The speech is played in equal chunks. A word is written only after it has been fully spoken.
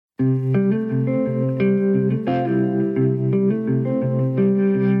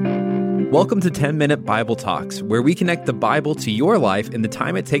Welcome to 10-Minute Bible Talks, where we connect the Bible to your life in the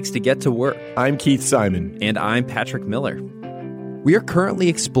time it takes to get to work. I'm Keith Simon. And I'm Patrick Miller. We are currently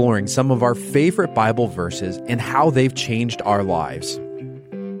exploring some of our favorite Bible verses and how they've changed our lives.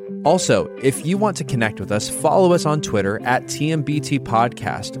 Also, if you want to connect with us, follow us on Twitter at TMBT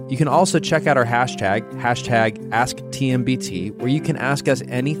Podcast. You can also check out our hashtag AskTMBT, where you can ask us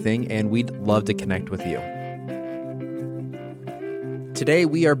anything and we'd love to connect with you. Today,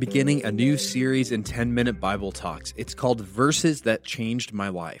 we are beginning a new series in 10-Minute Bible Talks. It's called Verses That Changed My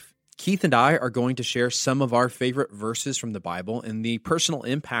Life. Keith and I are going to share some of our favorite verses from the Bible and the personal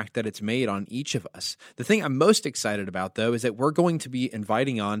impact that it's made on each of us. The thing I'm most excited about, though, is that we're going to be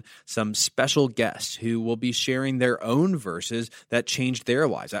inviting on some special guests who will be sharing their own verses that changed their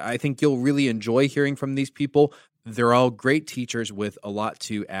lives. I think you'll really enjoy hearing from these people. They're all great teachers with a lot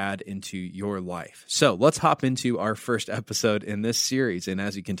to add into your life. So let's hop into our first episode in this series. And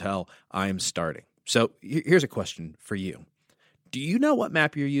as you can tell, I am starting. So here's a question for you. Do you know what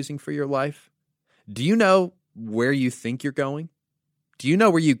map you're using for your life? Do you know where you think you're going? Do you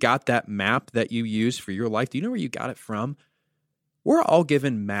know where you got that map that you use for your life? Do you know where you got it from? We're all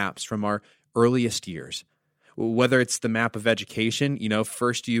given maps from our earliest years. Whether it's the map of education,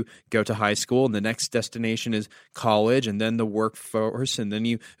 first you go to high school and the next destination is college and then the workforce and then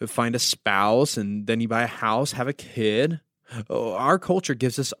you find a spouse and then you buy a house, have a kid. Our culture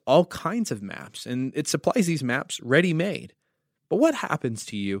gives us all kinds of maps and it supplies these maps ready-made. But what happens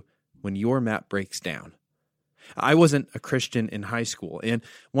to you when your map breaks down? I wasn't a Christian in high school, and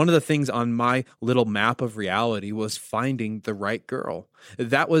one of the things on my little map of reality was finding the right girl.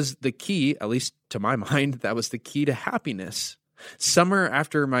 That was the key, at least to my mind, that was the key to happiness. Summer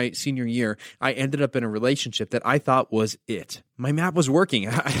after my senior year, I ended up in a relationship that I thought was it. My map was working.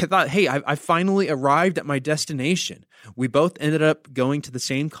 I thought, hey, I finally arrived at my destination. We both ended up going to the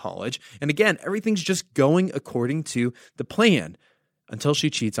same college, and again, everything's just going according to the plan until she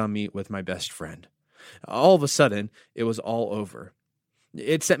cheats on me with my best friend. All of a sudden, it was all over.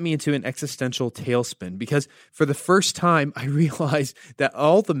 It sent me into an existential tailspin because for the first time, I realized that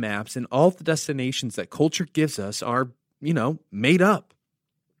all the maps and all the destinations that culture gives us are, made up.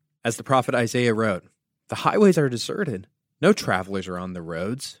 As the prophet Isaiah wrote, the highways are deserted. No travelers are on the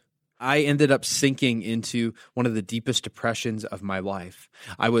roads. I ended up sinking into one of the deepest depressions of my life.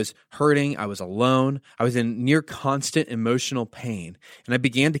 I was hurting. I was alone. I was in near constant emotional pain, and I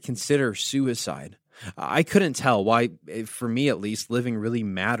began to consider suicide. I couldn't tell why, for me at least, living really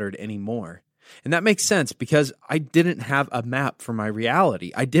mattered anymore. And that makes sense because I didn't have a map for my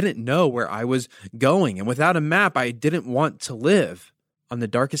reality. I didn't know where I was going. And without a map, I didn't want to live. On the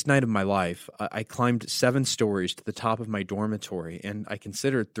darkest night of my life, I climbed 7 stories to the top of my dormitory, and I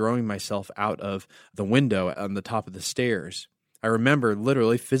considered throwing myself out of the window on the top of the stairs. I remember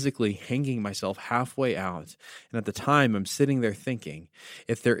literally physically hanging myself halfway out. And at the time, I'm sitting there thinking,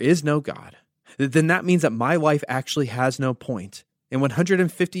 if there is no God, then that means that my life actually has no point. In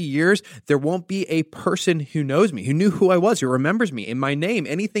 150 years, there won't be a person who knows me, who knew who I was, who remembers me in my name,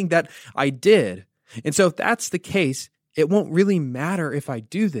 anything that I did. And so if that's the case, it won't really matter if I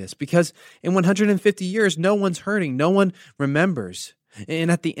do this because in 150 years, no one's hurting, no one remembers. And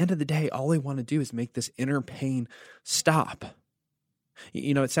at the end of the day, all I want to do is make this inner pain stop.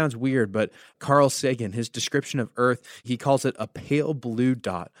 It sounds weird, but Carl Sagan, his description of Earth, he calls it a pale blue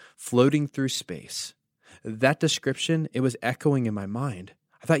dot floating through space. That description, it was echoing in my mind.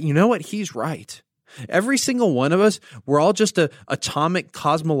 I thought, you know what? He's right. Every single one of us, we're all just an atomic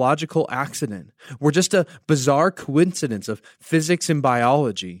cosmological accident. We're just a bizarre coincidence of physics and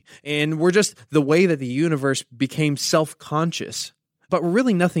biology. And we're just the way that the universe became self-conscious. But we're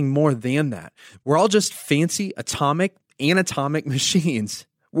really nothing more than that. We're all just fancy anatomic machines.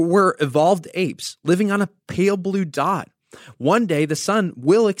 We're evolved apes living on a pale blue dot. One day the sun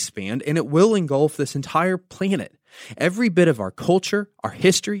will expand and it will engulf this entire planet. Every bit of our culture, our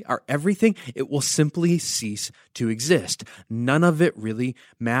history, our everything, it will simply cease to exist. None of it really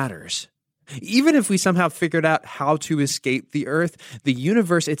matters. Even if we somehow figured out how to escape the earth, the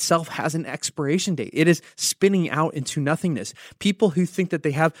universe itself has an expiration date. It is spinning out into nothingness. People who think that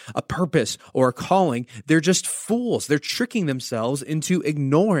they have a purpose or a calling, they're just fools. They're tricking themselves into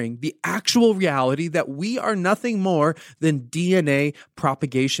ignoring the actual reality that we are nothing more than DNA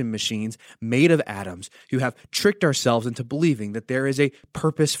propagation machines made of atoms who have tricked ourselves into believing that there is a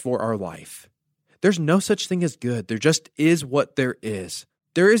purpose for our life. There's no such thing as good. There just is what there is.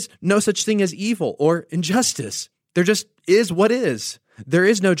 There is no such thing as evil or injustice. There just is what is. There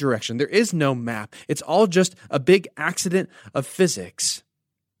is no direction. There is no map. It's all just a big accident of physics.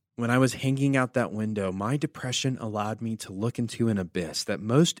 When I was hanging out that window, my depression allowed me to look into an abyss that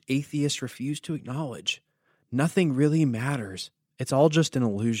most atheists refuse to acknowledge. Nothing really matters. It's all just an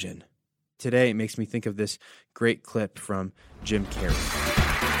illusion. Today, it makes me think of this great clip from Jim Carrey.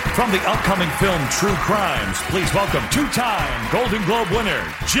 From the upcoming film True Crimes, please welcome two-time Golden Globe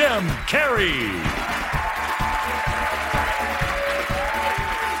winner, Jim Carrey.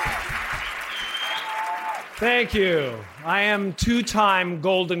 Thank you. I am two-time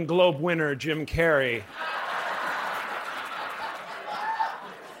Golden Globe winner, Jim Carrey.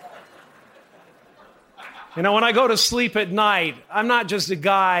 You know, when I go to sleep at night, I'm not just a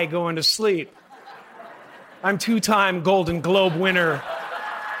guy going to sleep. I'm two-time Golden Globe winner,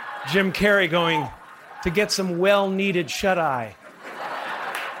 Jim Carrey, going to get some well-needed shut-eye.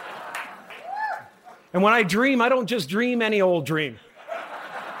 And when I dream, I don't just dream any old dream.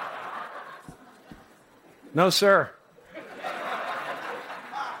 No, sir.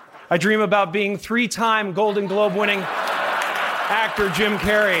 I dream about being three-time Golden Globe winning actor Jim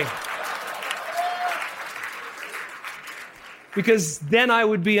Carrey. Because then I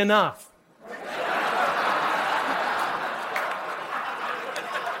would be enough.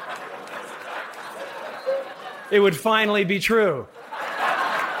 It would finally be true.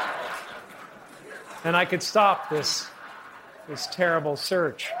 And I could stop this terrible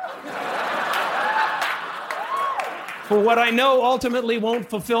search for what I know ultimately won't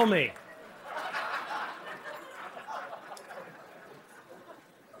fulfill me.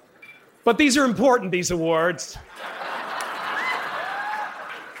 But these are important, these awards.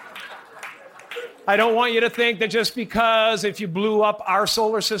 I don't want you to think that just because if you blew up our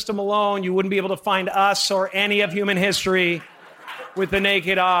solar system alone, you wouldn't be able to find us or any of human history with the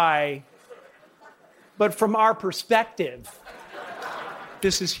naked eye. But from our perspective,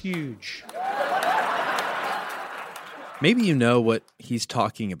 this is huge. Maybe you know what he's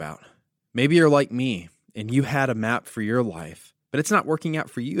talking about. Maybe you're like me, and you had a map for your life, but it's not working out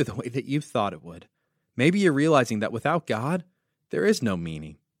for you the way that you thought it would. Maybe you're realizing that without God, there is no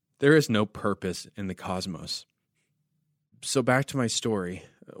meaning. There is no purpose in the cosmos. So back to my story.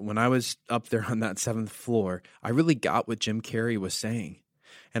 When I was up there on that 7th floor, I really got what Jim Carrey was saying.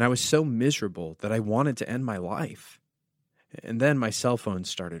 And I was so miserable that I wanted to end my life. And then my cell phone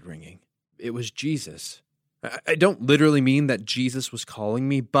started ringing. It was Jesus. I don't literally mean that Jesus was calling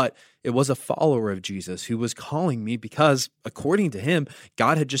me, but it was a follower of Jesus who was calling me because, according to him,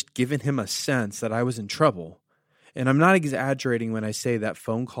 God had just given him a sense that I was in trouble. And I'm not exaggerating when I say that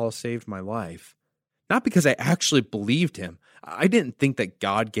phone call saved my life. Not because I actually believed him. I didn't think that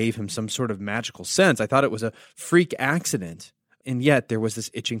God gave him some sort of magical sense. I thought it was a freak accident. And yet there was this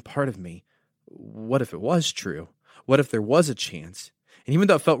itching part of me. What if it was true? What if there was a chance? And even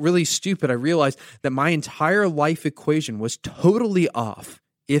though it felt really stupid, I realized that my entire life equation was totally off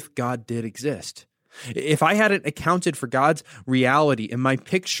if God did exist. If I hadn't accounted for God's reality in my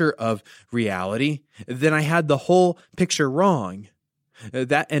picture of reality, then I had the whole picture wrong.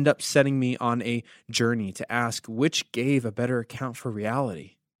 That ended up setting me on a journey to ask which gave a better account for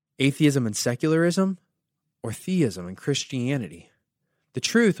reality, atheism and secularism, or theism and Christianity. The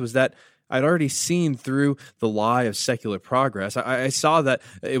truth was that I'd already seen through the lie of secular progress. I saw that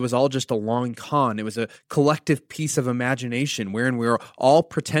it was all just a long con. It was a collective piece of imagination wherein we were all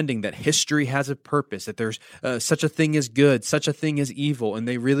pretending that history has a purpose, that there's such a thing as good, such a thing as evil, and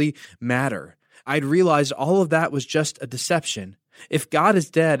they really matter. I'd realized all of that was just a deception. If God is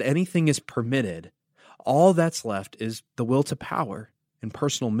dead, anything is permitted. All that's left is the will to power and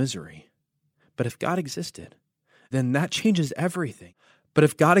personal misery. But if God existed, then that changes everything. But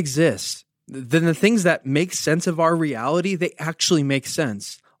if God exists, then the things that make sense of our reality, they actually make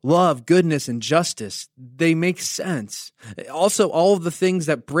sense. Love, goodness, and justice, they make sense. Also, all of the things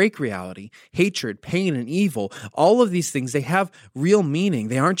that break reality, hatred, pain, and evil, all of these things, they have real meaning.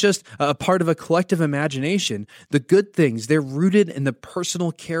 They aren't just a part of a collective imagination. The good things, they're rooted in the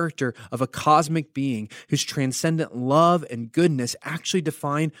personal character of a cosmic being whose transcendent love and goodness actually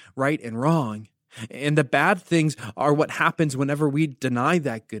define right and wrong. And the bad things are what happens whenever we deny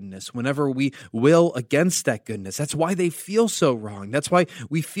that goodness, whenever we will against that goodness. That's why they feel so wrong. That's why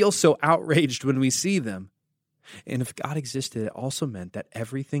we feel so outraged when we see them. And if God existed, it also meant that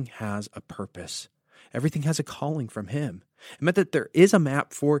everything has a purpose. Everything has a calling from him. It meant that there is a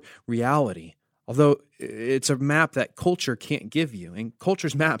map for reality, although it's a map that culture can't give you. And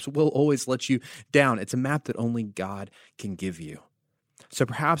culture's maps will always let you down. It's a map that only God can give you. So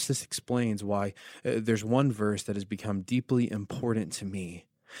perhaps this explains why there's one verse that has become deeply important to me.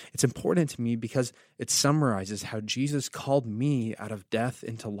 It's important to me because it summarizes how Jesus called me out of death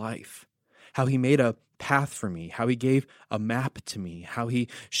into life, how he made a path for me, how he gave a map to me, how he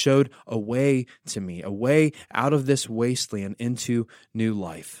showed a way to me, a way out of this wasteland into new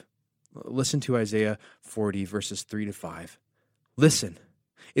life. Listen to Isaiah 40, verses 3-5. Listen,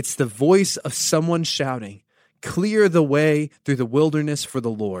 it's the voice of someone shouting, "Clear the way through the wilderness for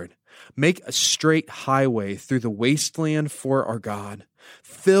the Lord. Make a straight highway through the wasteland for our God.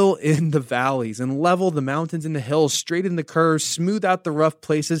 Fill in the valleys and level the mountains and the hills, straighten the curves, smooth out the rough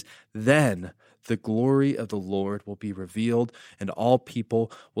places. Then the glory of the Lord will be revealed, and all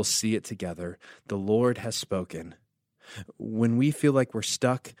people will see it together. The Lord has spoken." When we feel like we're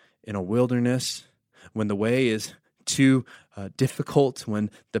stuck in a wilderness, when the way is too difficult,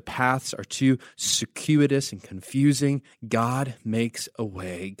 when the paths are too circuitous and confusing, God makes a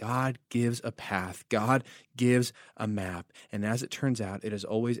way. God gives a path. God gives a map. And as it turns out, it is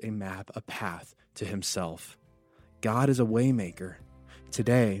always a map, a path to himself. God is a way maker.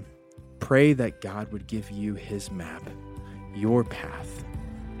 Today, pray that God would give you his map, your path.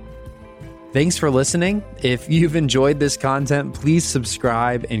 Thanks for listening. If you've enjoyed this content, please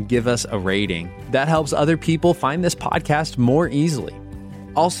subscribe and give us a rating. That helps other people find this podcast more easily.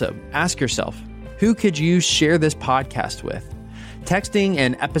 Also, ask yourself, who could you share this podcast with? Texting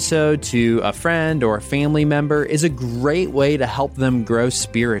an episode to a friend or a family member is a great way to help them grow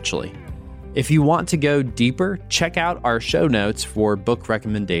spiritually. If you want to go deeper, check out our show notes for book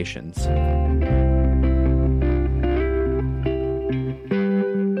recommendations.